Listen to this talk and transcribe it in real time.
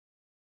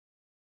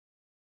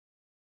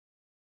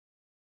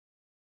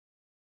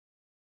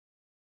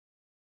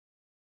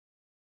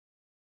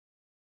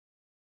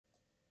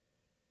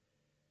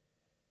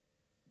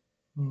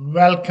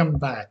Welcome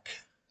back.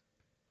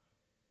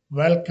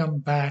 Welcome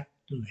back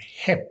to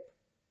HIP,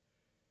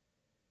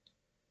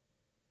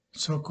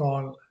 so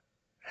called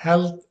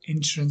Health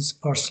Insurance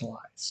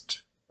Personalized.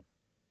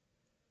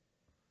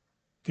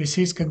 This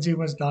is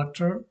Consumer's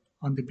Doctor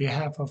on the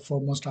behalf of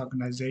Foremost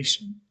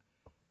Organization.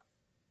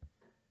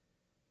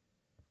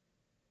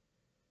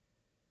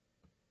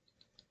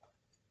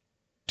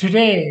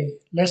 Today,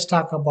 let's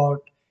talk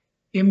about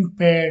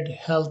impaired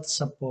health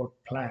support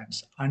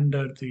plans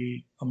under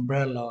the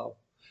umbrella of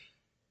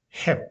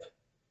HIP,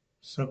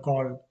 so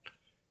called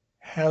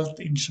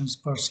Health Insurance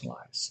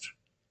Personalized.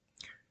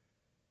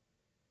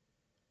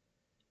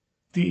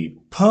 The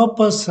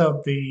purpose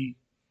of the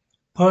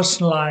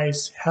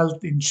personalized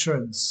health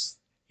insurance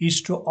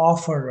is to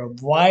offer a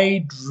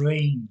wide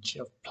range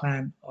of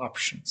plan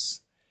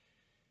options.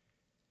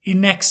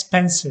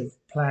 Inexpensive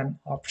plan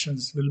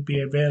options will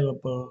be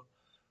available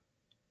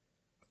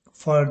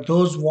for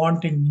those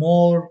wanting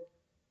more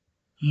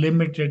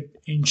limited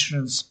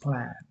insurance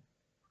plan.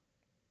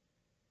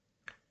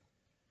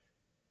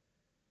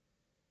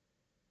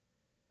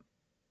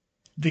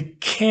 The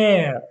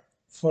care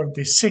for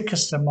the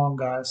sickest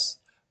among us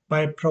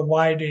by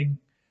providing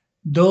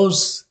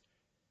those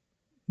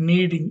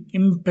needing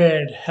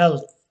impaired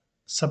health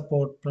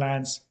support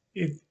plans,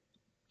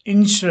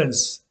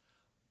 insurance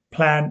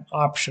plan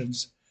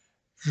options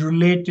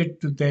related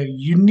to their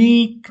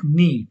unique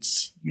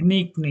needs.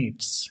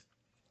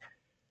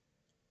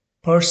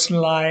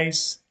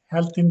 Personalized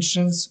health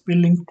insurance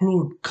will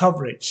include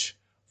coverage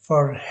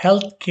for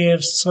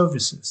healthcare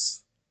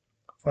services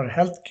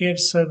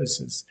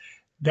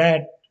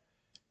that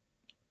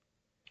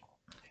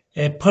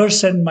a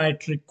person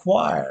might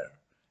require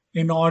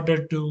in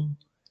order to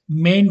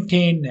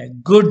maintain a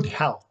good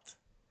health,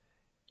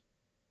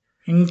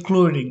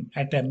 including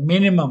at a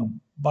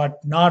minimum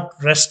but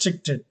not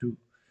restricted to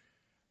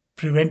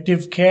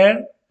preventive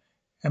care,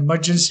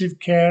 emergency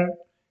care,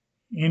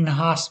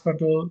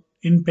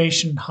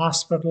 inpatient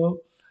hospital,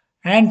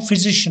 and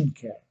physician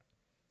care,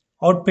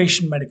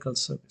 outpatient medical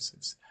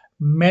services,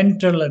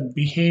 mental and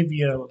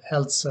behavioral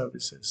health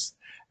services,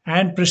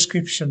 and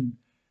prescription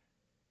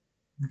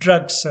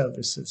drug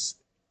services,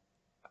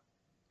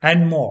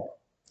 and more,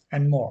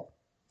 and more.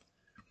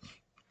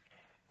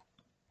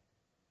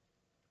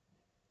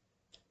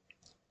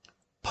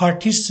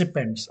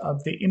 Participants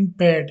of the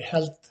impaired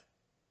health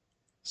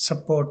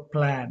support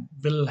plan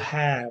will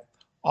have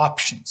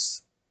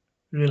options.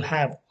 Will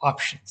have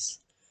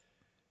options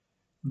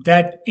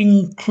that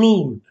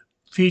include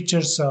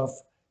features of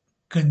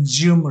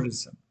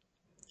consumerism.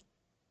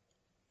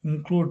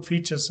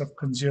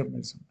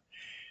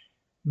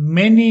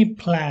 Many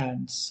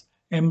plans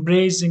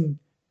embracing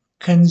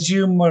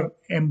consumer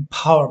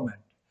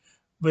empowerment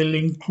will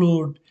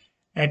include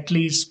at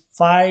least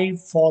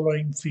 5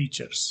 following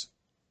features.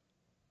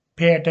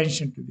 Pay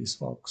attention to these,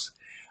 folks.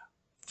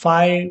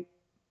 5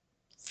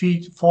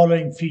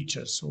 following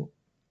features, so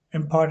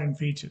important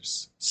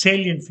features,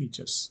 salient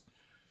features.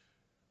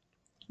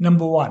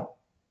 Number one,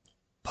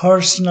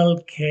 personal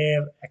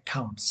care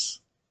accounts.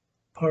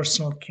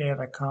 Personal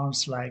care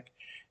accounts like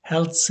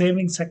health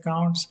savings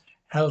accounts,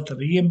 health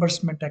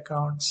reimbursement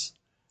accounts,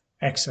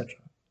 etc.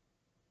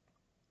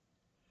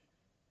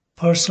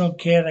 Personal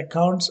care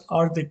accounts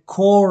are the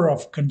core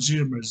of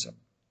consumerism.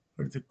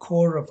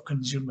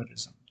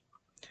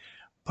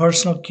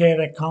 Personal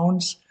care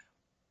accounts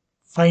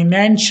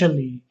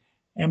financially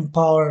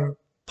empower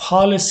the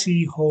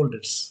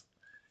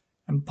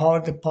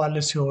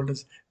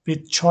policyholders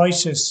with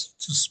choices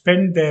to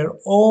spend their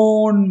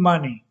own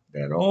money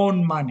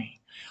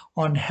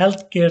on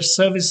healthcare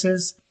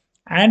services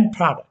and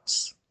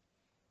products.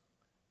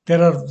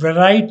 There are a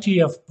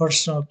variety of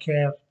personal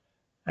care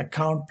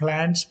account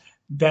plans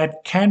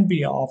that can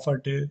be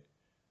offered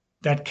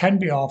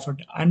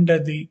under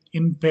the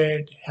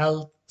impaired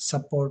health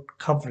support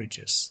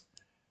coverages.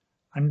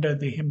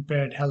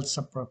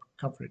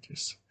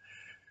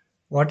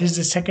 What is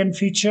the second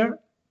feature?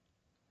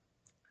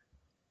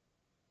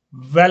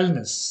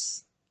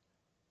 Wellness,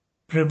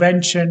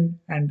 prevention,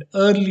 and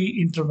early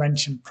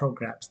intervention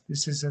programs.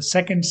 This is a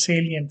second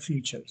salient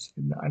feature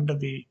under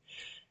the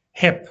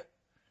HIP.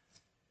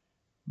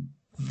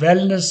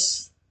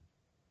 Wellness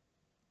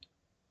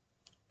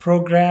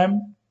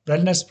program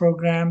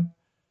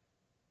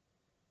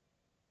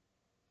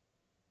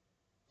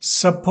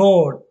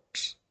support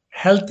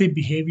healthy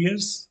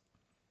behaviors,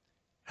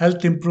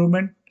 health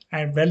improvement,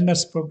 and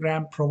wellness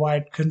program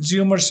provide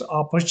consumers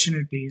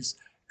opportunities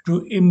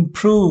to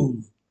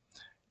improve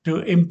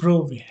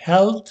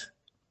health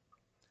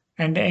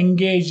and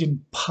engage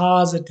in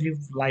positive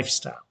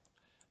lifestyles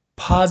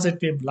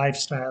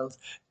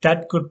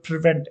that could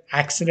prevent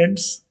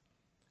accidents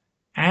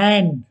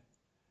and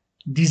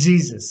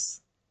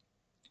diseases.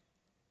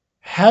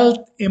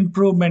 Health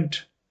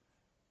improvement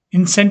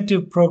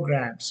incentive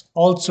programs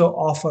also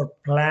offer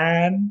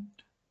plan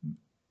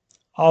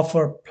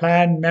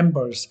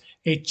members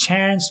a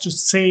chance to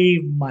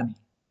save money.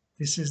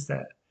 This is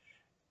the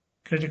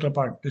critical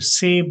part, to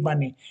save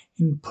money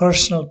in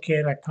personal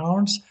care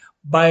accounts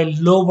by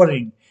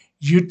lowering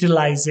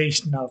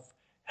utilization of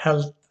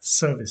health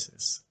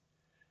services.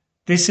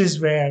 This is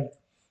where,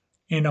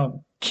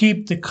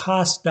 keep the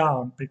cost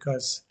down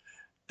because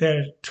there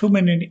are too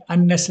many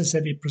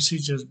unnecessary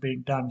procedures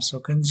being done. So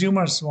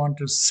consumers want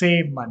to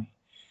save money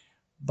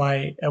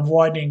by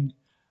avoiding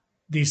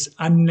these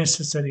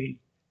unnecessary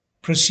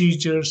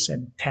procedures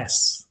and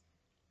tests.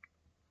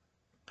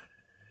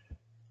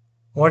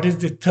 What is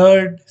the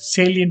third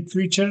salient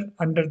feature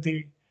under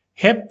the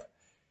HIP,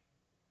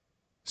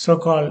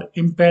 so-called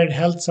impaired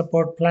health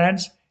support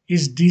plans,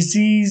 is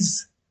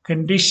disease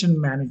condition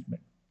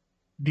management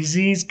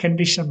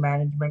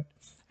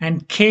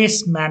and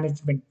case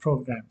management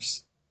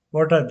programs.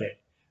 What are they?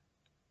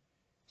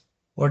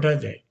 What are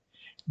they?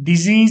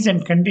 Disease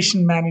and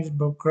condition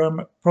management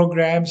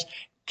programs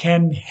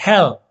can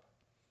help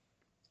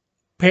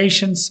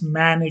patients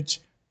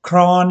manage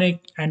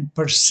chronic and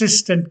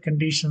persistent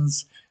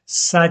conditions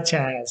such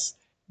as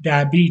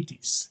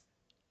diabetes,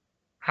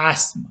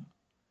 asthma,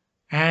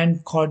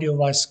 and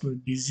cardiovascular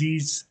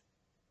disease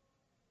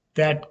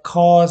that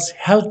cause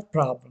health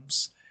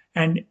problems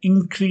and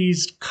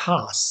increased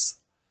costs.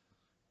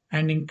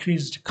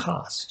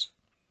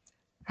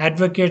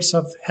 Advocates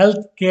of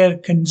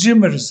healthcare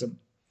consumerism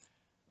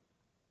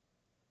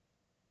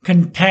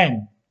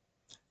contend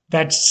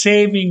that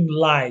saving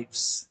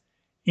lives,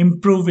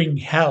 improving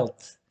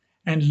health,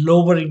 and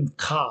lowering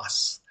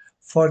costs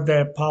for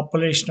their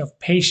population of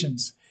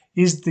patients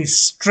is the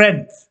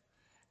strength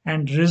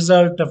and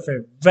result of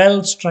a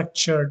well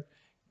structured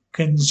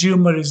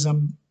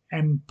consumerism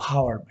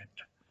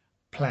empowerment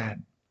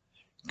plan.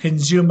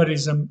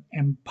 Consumerism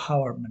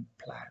empowerment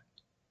plan.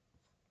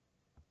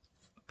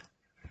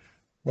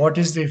 What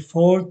is the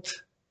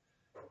fourth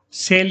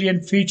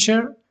salient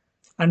feature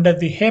under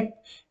the HIP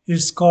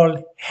is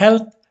called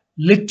health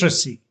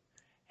literacy.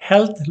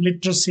 Health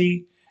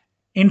literacy,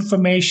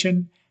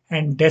 information,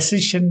 and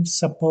decision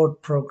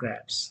support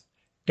programs.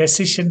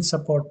 Decision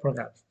support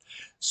programs.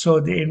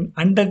 So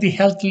under the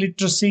health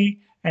literacy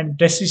and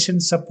decision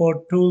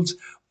support tools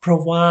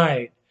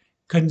provide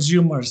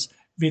consumers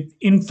with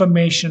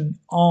information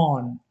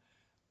on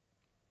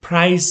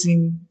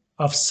pricing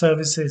of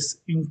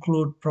services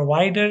include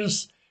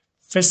providers,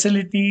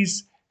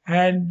 facilities,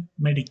 and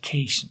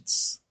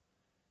medications.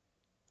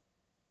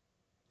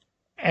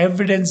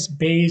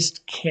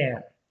 Evidence-based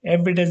care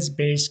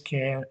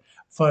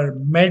for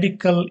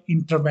medical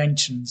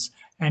interventions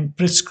and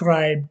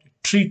prescribed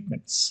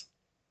treatments.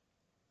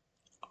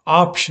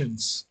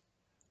 Options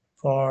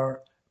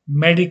for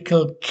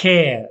medical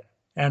care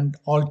and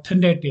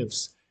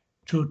alternatives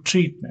to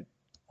treatment.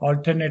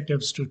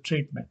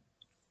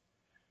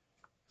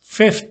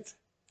 Fifth,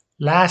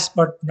 last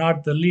but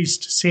not the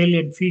least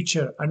salient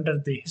feature under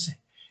the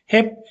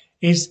HIP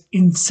is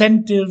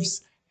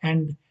incentives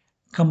and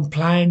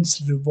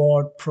compliance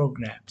reward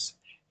programs.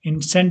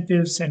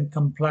 Incentives and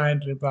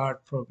compliance reward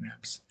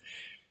programs.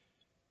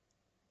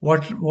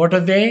 What are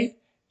they?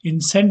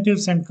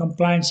 Incentives and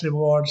compliance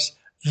rewards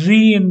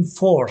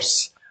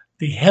reinforce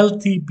the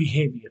healthy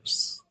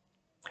behaviors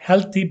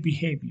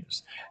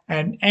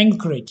and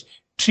encourage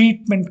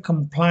treatment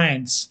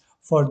compliance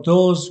for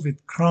those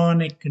with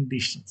chronic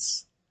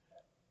conditions.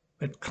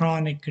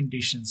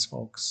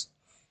 Folks.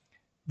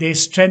 They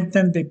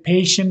strengthen the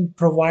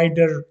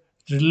patient-provider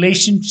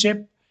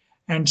relationship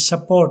and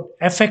support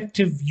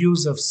effective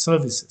use of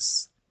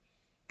services.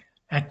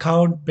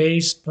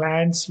 Account-based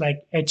plans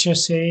like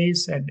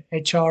HSAs and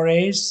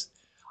HRAs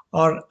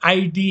are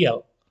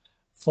ideal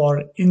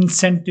for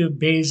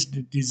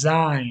incentive-based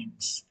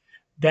designs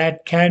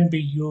that can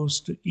be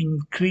used to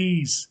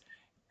increase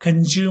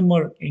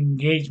consumer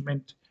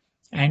engagement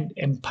and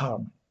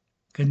empowerment.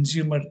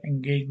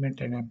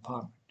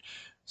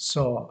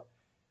 So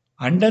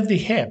under the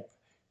HIP,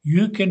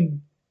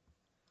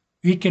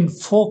 we can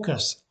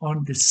focus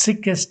on the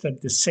sickest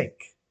of the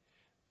sick.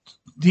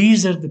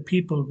 These are the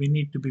people we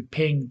need to be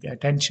paying the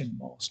attention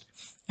most.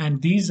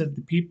 And these are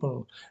the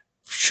people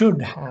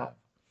should have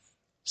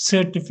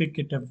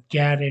certificate of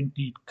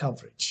guaranteed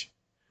coverage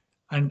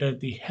under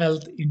the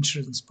health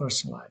insurance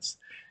personalized.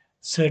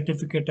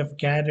 Certificate of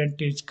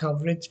guaranteed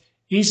coverage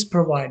is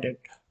provided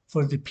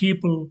for the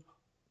people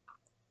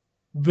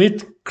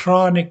with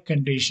chronic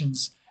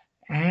conditions,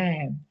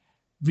 and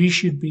we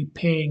should be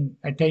paying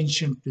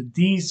attention to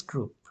these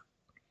groups.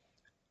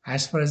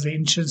 As far as the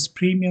insurance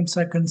premiums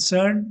are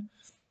concerned,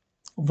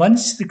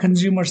 once the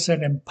consumers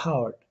are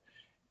empowered,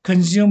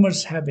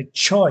 consumers have a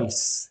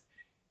choice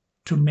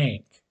to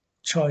make.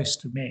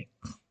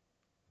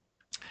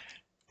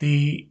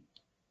 The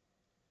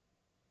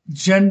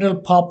general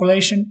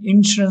population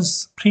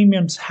insurance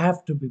premiums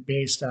have to be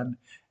based on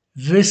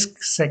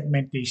risk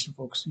segmentation,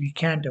 folks. We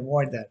can't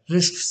avoid that.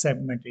 Risk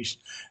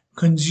segmentation.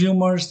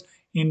 Consumers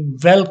in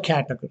well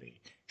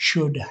category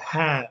should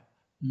have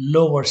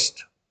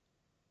lowest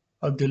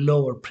of the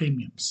lower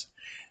premiums.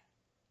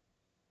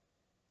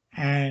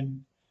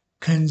 And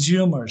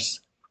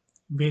consumers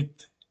with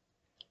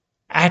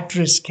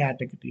at-risk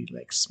category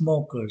like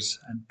smokers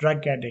and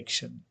drug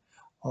addiction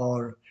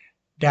or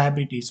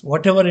diabetes,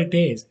 whatever it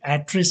is,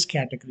 at risk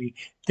category,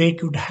 they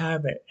could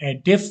have a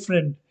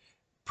different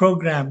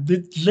program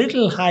with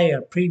little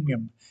higher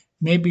premium,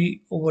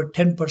 maybe over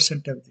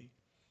 10% of the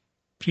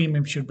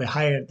premium should be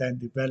higher than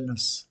the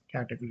wellness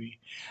category.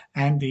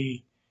 And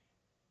the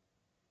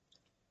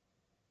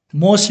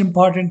most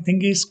important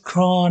thing is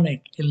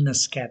chronic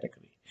illness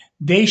category.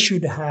 They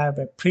should have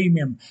a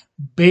premium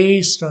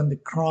based on the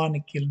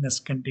chronic illness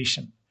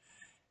condition.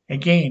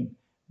 Again,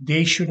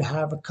 they should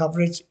have a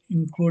coverage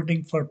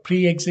including for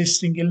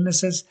pre-existing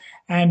illnesses,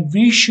 and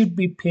we should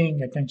be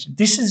paying attention.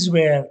 This is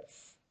where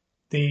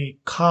the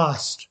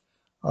cost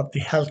of the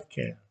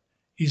healthcare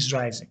is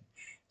rising.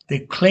 The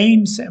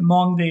claims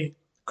among the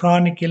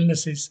chronic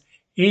illnesses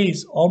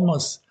is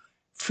almost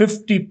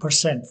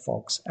 50%,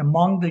 folks.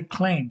 Among the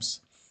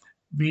claims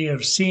we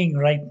are seeing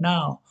right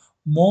now,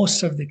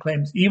 most of the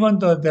claims, even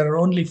though there are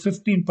only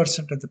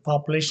 15% of the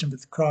population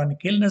with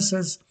chronic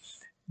illnesses,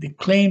 the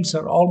claims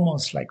are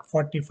almost like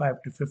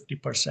 45 to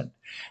 50%.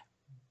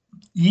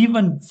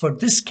 Even for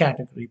this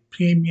category,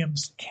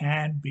 premiums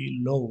can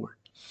be lowered,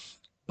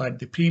 but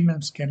the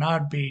premiums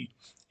cannot be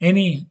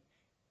any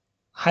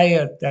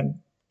higher than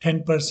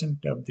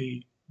 10% of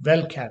the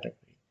well category.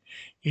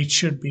 It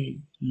should be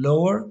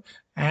lower,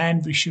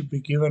 and we should be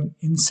given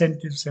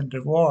incentives and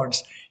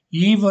rewards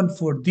even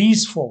for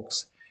these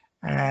folks.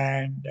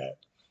 And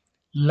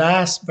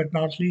last but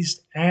not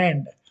least,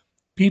 and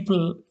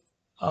people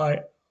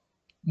are,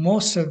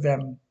 most of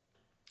them,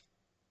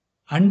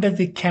 under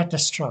the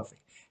catastrophic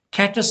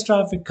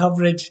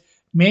coverage.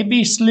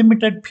 Maybe it's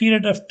limited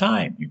period of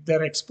time. If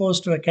they're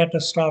exposed to a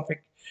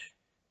catastrophic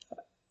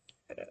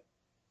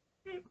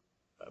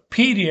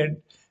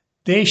period,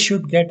 they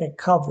should get a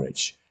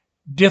coverage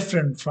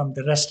different from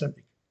the rest of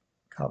the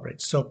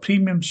coverage. So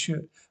premium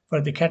should,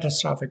 for the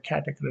catastrophic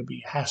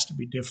category, has to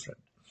be different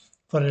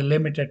for a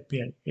limited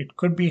period. It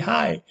could be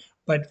high,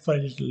 but for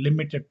a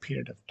limited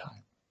period of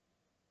time.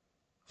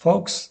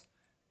 Folks,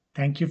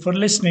 thank you for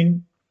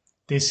listening.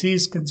 This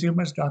is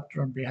Consumers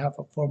Doctor on behalf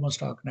of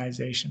Foremost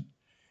Organization.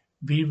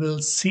 We will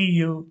see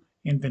you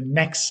in the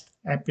next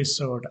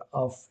episode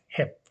of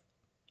HIP.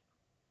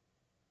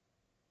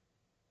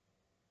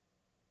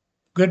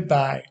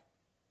 Goodbye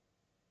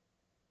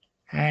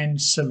and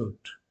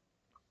salute.